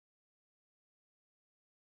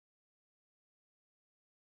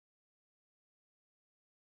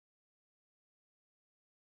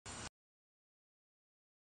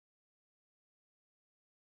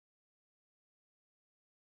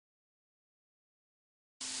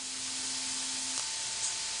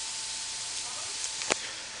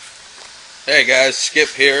Hey guys, Skip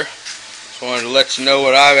here. Just wanted to let you know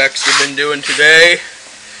what I've actually been doing today.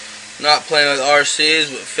 Not playing with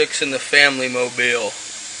RCs, but fixing the family mobile.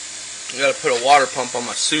 I gotta put a water pump on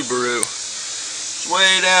my Subaru. It's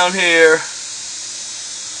way down here.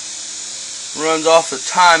 Runs off the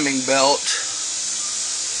timing belt.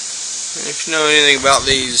 And if you know anything about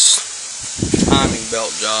these timing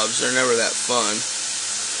belt jobs, they're never that fun.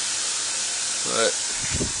 But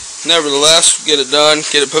nevertheless, get it done,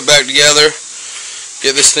 get it put back together,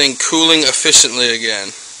 get this thing cooling efficiently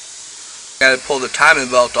again. Got to pull the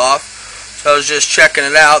timing belt off, so I was just checking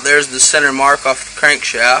it out. There's the center mark off the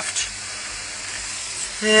crankshaft,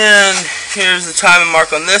 and here's the timing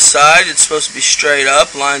mark on this side. It's supposed to be straight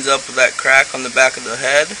up, lines up with that crack on the back of the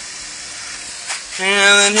head.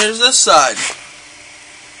 And then here's this side.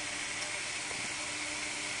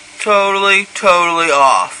 Totally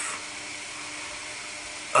off.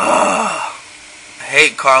 Ugh. I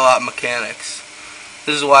hate car lot mechanics.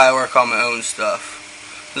 This is why I work on my own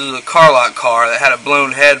stuff. This was a car lot car that had a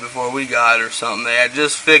blown head before we got it or something. They had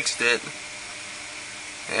just fixed it.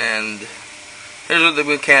 And here's what the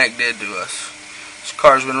mechanic did to us. This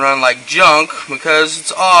car's been running like junk because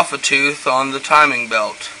it's off a tooth on the timing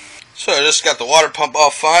belt. So I just got the water pump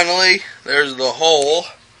off finally. There's the hole.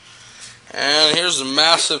 And here's a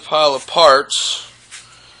massive pile of parts.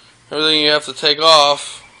 Everything you have to take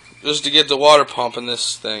off just to get the water pump in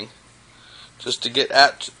this thing. Just to get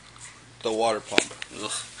at the water pump.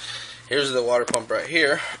 Ugh. Here's the water pump right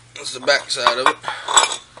here. That's the back side of it.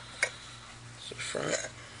 That's the front.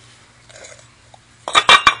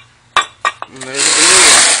 And there's the new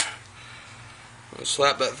one. I'll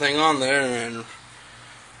slap that thing on there and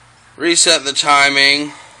reset the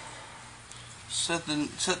timing. Set the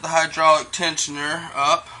hydraulic tensioner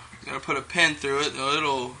up. You gotta put a pin through it,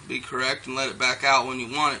 it'll be correct, and let it back out when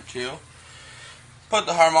you want it to. Put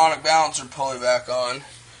the harmonic balancer pulley back on.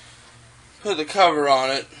 Put the cover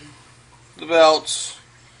on it, the belts,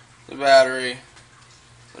 the battery,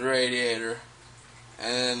 the radiator,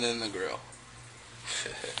 and then the grill.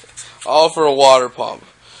 All for a water pump.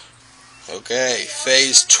 Okay,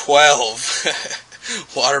 phase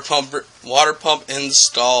 12. water pump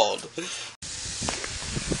installed.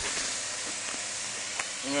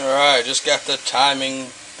 Alright, just got the timing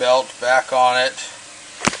belt back on it.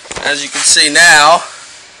 As you can see now,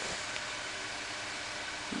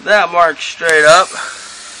 that marks straight up.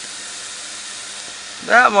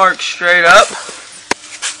 That marks straight up.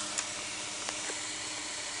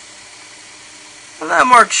 And that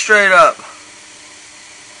marks straight up.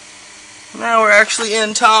 Now we're actually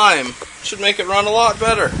in time. Should make it run a lot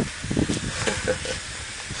better.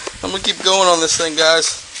 I'm going to keep going on this thing,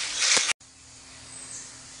 guys.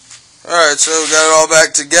 Alright, so we got it all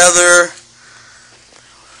back together,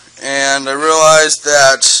 and I realized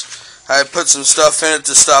that I put some stuff in it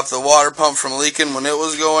to stop the water pump from leaking when it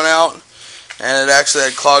was going out, and it actually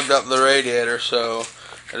had clogged up the radiator, so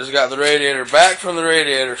I just got the radiator back from the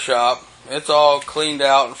radiator shop. It's all cleaned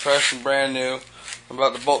out and fresh and brand new. I'm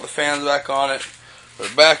about to bolt the fans back on it, put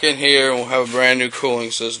it back in here, and we'll have a brand new cooling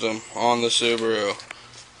system on the Subaru.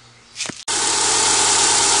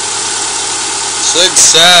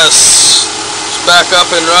 Success! It's back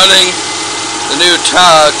up and running. The new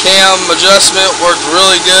cam adjustment worked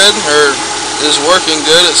really good, or is working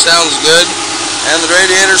good. It sounds good, and the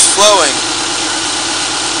radiator's flowing.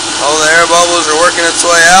 All the air bubbles are working its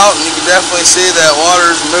way out, and you can definitely see that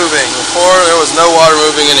water's moving. Before, there was no water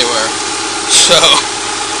moving anywhere. So,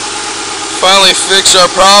 finally fixed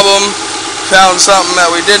our problem. Found something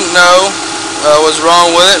that we didn't know was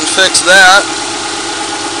wrong with it, and fixed that.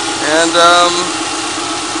 And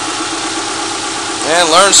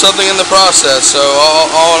learned something in the process. So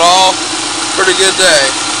all in all, pretty good day.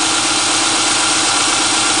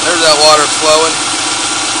 There's that water flowing.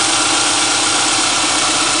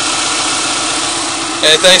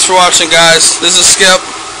 Hey, thanks for watching, guys. This is Skip.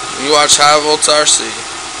 You watch High Volts RC.